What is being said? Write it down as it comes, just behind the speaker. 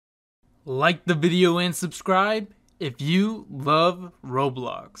Like the video and subscribe if you love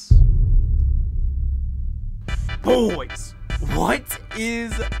Roblox. Boys, what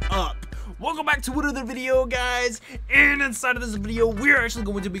is up? Welcome back to another video, guys, and inside of this video we're actually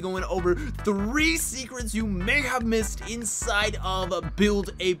going to be going over 3 secrets you may have missed inside of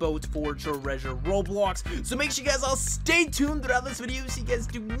Build a Boat for Treasure Roblox. So make sure you guys all stay tuned throughout this video so you guys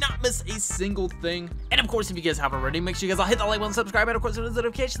do not miss a single thing. And of course, if you guys haven't already, make sure you guys all hit that like button, subscribe, and of course the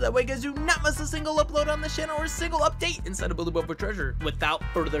notification, that way you guys do not miss a single upload on the channel or a single update inside of Build a Boat for Treasure. Without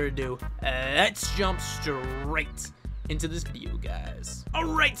further ado, let's jump straight into this video, guys.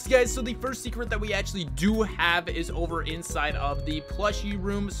 Alright, guys, so the first secret that we actually do have is over inside of the plushie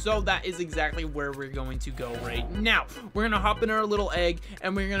room, so that is exactly where we're going to go right now. We're gonna hop in our little egg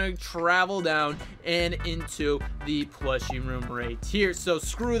and we're gonna travel down and into the plushie room right here. So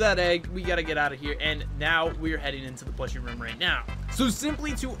screw that egg, we gotta get out of here, and now we're heading into the plushie room right now. So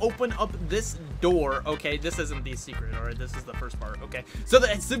simply to open up this door, okay, this isn't the secret, alright, this is the first part, okay. So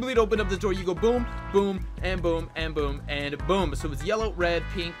that simply to open up the door, you go boom, boom, and boom, and boom, and boom. So it's yellow, red,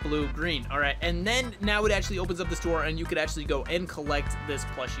 pink, blue, green. All right, and then now it actually opens up this door and you could actually go and collect this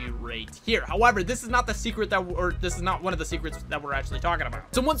plushie right here. However, this is not the secret that, or this is not one of the secrets that we're actually talking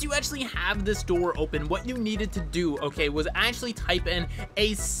about. So once you actually have this door open, what you needed to do, okay, was actually type in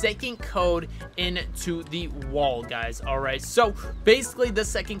a second code into the wall, guys. All right, so basically the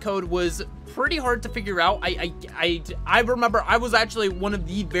second code was pretty hard to figure out. I remember I was actually one of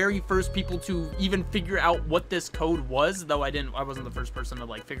the very first people to even figure out what this code was, though I wasn't the first person to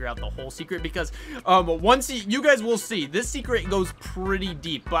like figure out the whole secret, because once you guys will see, this secret goes pretty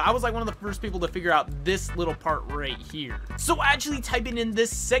deep, but I was like one of the first people to figure out this little part right here. So actually typing in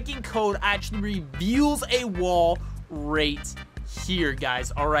this second code actually reveals a wall right here,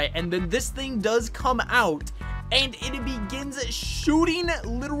 guys. All right, and then this thing does come out and it begins shooting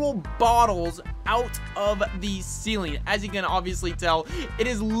literal bottles out of the ceiling. As you can obviously tell, it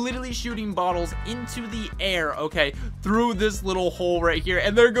is literally shooting bottles into the air, okay, through this little hole right here.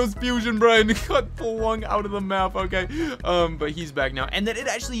 And there goes Fusion Brian, got flung out of the map, okay, but he's back now. And then it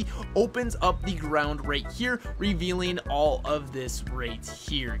actually opens up the ground right here, revealing all of this right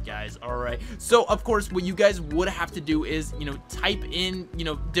here, guys. All right, so of course what you guys would have to do is, you know, type in, you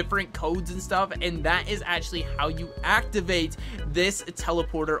know, different codes and stuff, and that is actually how you activate this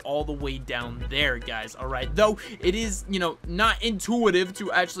teleporter all the way down there, guys. All right, though it is, you know, not intuitive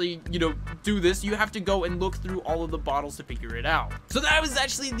to actually, you know, do this. You have to go and look through all of the bottles to figure it out. So that was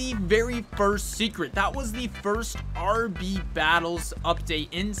actually the very first secret. That was the first RB battles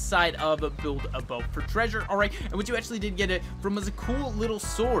update inside of Build a Boat for Treasure. All right, and what you actually did get it from was a cool little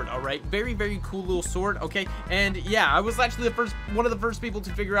sword. All right, very cool little sword. Okay, and yeah, I was actually one of the first people to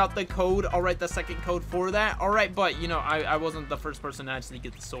figure out the code. All right, the second code for that. All right, but you know, I wasn't the first person to actually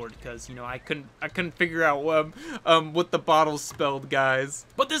get the sword, because you know I couldn't figure out what the bottles spelled, guys.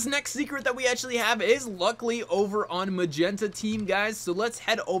 But this next secret that we actually have is luckily over on Magenta team, guys. So let's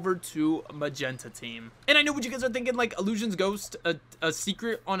head over to Magenta team. And I know what you guys are thinking, like, Illusion's Ghost, a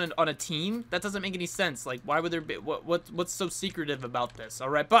secret on a team? That doesn't make any sense. Like, why would there be what's so secretive about this? All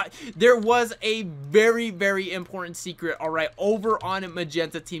right, but there was a very important secret, all right, over on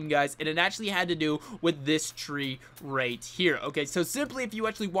Magenta team, guys, and it actually had to do with this tree right here. Okay, so simply if you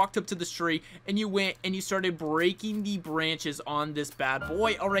actually walked up to this tree and you went and you started breaking the branches on this bad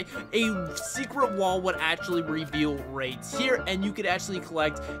boy, all right, a secret wall would actually reveal right here, and you could actually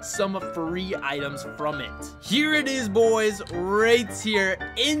collect some free items from it. Here it is, boys, right here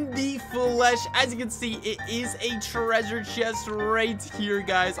in the flesh. As you can see, it is a treasure chest right here,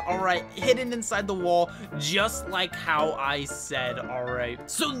 guys. All right, hidden inside the wall, just like how I said. All right,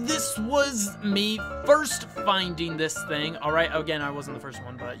 so this was me first finding this thing. All right, again, I wasn't the first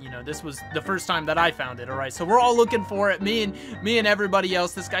one, but you know, this was the first time that I found it. All right, so we're all looking for it, me and everybody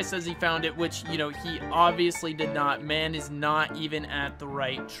else. This guy says he found it, which, you know, he obviously did not. Man is not even at the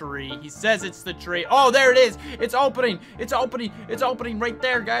right tree. He says it's the tree. Oh, there it is. It's opening right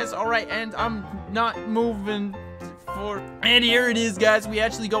there, guys. All right, and I'm not moving. And here it is, guys. We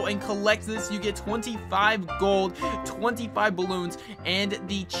actually go and collect this. You get 25 gold, 25 balloons, and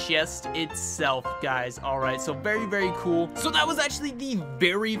the chest itself, guys. All right, so very cool. So that was actually the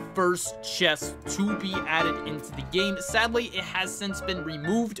very first chest to be added into the game. Sadly, it has since been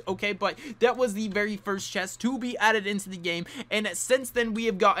removed, okay, but that was the very first chest to be added into the game, and since then we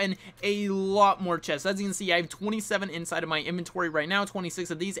have gotten a lot more chests. As you can see, I have 27 inside of my inventory right now,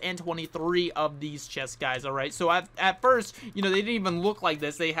 26 of these and 23 of these chests, guys. All right, so at first, you know, they didn't even look like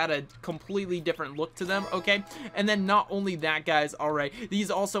this. They had a completely different look to them, okay? And then not only that, guys, all right,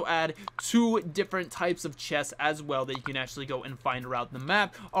 these also add 2 different types of chests as well that you can actually go and find around the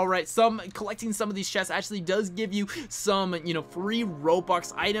map. All right, collecting some of these chests actually does give you some, you know, free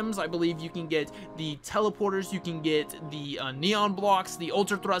Roblox items. I believe you can get the teleporters, you can get the neon blocks, the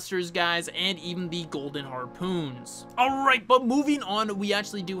ultra thrusters, guys, and even the golden harpoons. All right, but moving on, we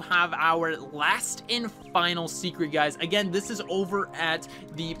actually do have our last and final secret, guys. Again, this is over at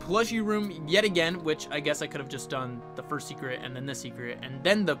the plushie room yet again, which I guess I could have just done the first secret and then this secret and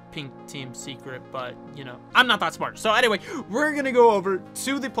then the pink team secret, but you know, I'm not that smart. So anyway, we're gonna go over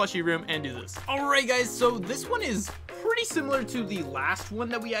to the plushie room and do this. All right, guys, so this one is pretty similar to the last one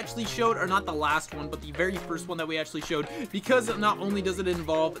that we actually showed, or not the last one, but the very first one that we actually showed, because not only does it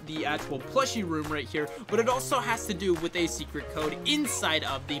involve the actual plushie room right here, but it also has to do with a secret code inside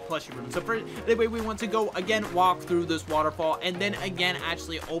of the plushie room. So for anyway, we want to go again, walk through this waterfall, and then again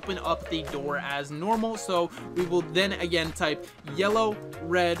actually open up the door as normal. So we will then again type yellow,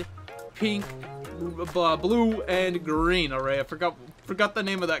 red, pink, blue, and green. All right, I forgot the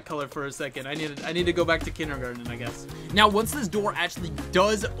name of that color for a second. I need to go back to kindergarten, I guess. Now, once this door actually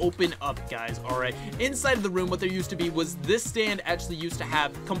does open up, guys, all right, inside of the room, what there used to be was this stand actually used to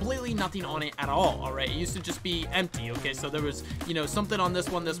have completely nothing on it at all. All right, it used to just be empty. Okay, so there was, you know, something on this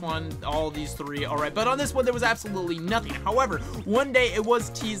one, all these 3. All right, but on this one there was absolutely nothing. However, one day it was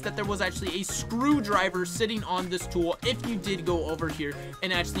teased that there was actually a screwdriver sitting on this tool. If you did go over here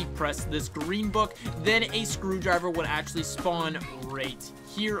and actually press this green book, then a screwdriver would actually spawn right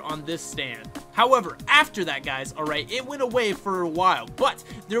here on this stand. However, after that, guys, all right, it went away for a while, but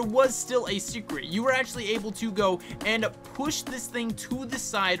there was still a secret. You were actually able to go and push this thing to the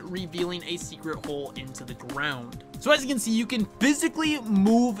side, revealing a secret hole into the ground. So as you can see, you can physically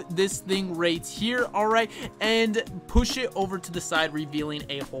move this thing right here, all right, and push it over to the side, revealing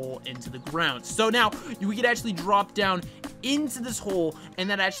a hole into the ground. So now we could actually drop down into this hole, and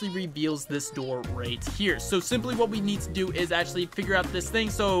that actually reveals this door right here. So simply what we need to do is actually figure out this thing.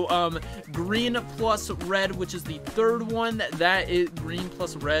 So green plus red, which is the 3rd one, that is green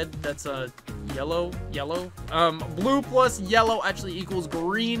plus red, that's a yellow. Blue plus yellow actually equals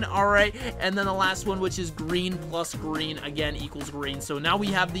green. All right, and then the last one, which is green plus green, again equals green. So now we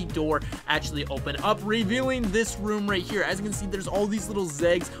have the door actually open up, revealing this room right here. As you can see, there's all these little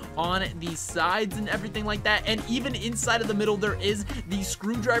zegs on the sides and everything like that, and even inside of the middle there is the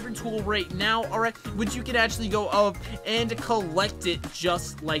screwdriver tool right now, all right, which you can actually go up and collect it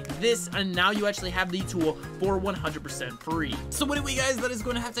just like this, and now you actually have the tool for 100% free. So anyway, guys, that is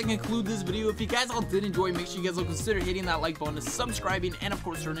going to have to conclude this video. If you guys all did enjoy, make sure you guys will consider hitting that like button, subscribing, and of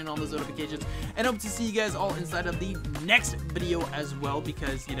course turning on those notifications, and hope to see you guys all inside of the next video as well,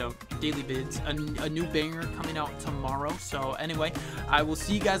 because, you know, daily vids, a new banger coming out tomorrow. So anyway, I will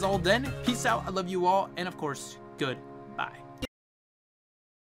see you guys all then. Peace out, I love you all, and of course, good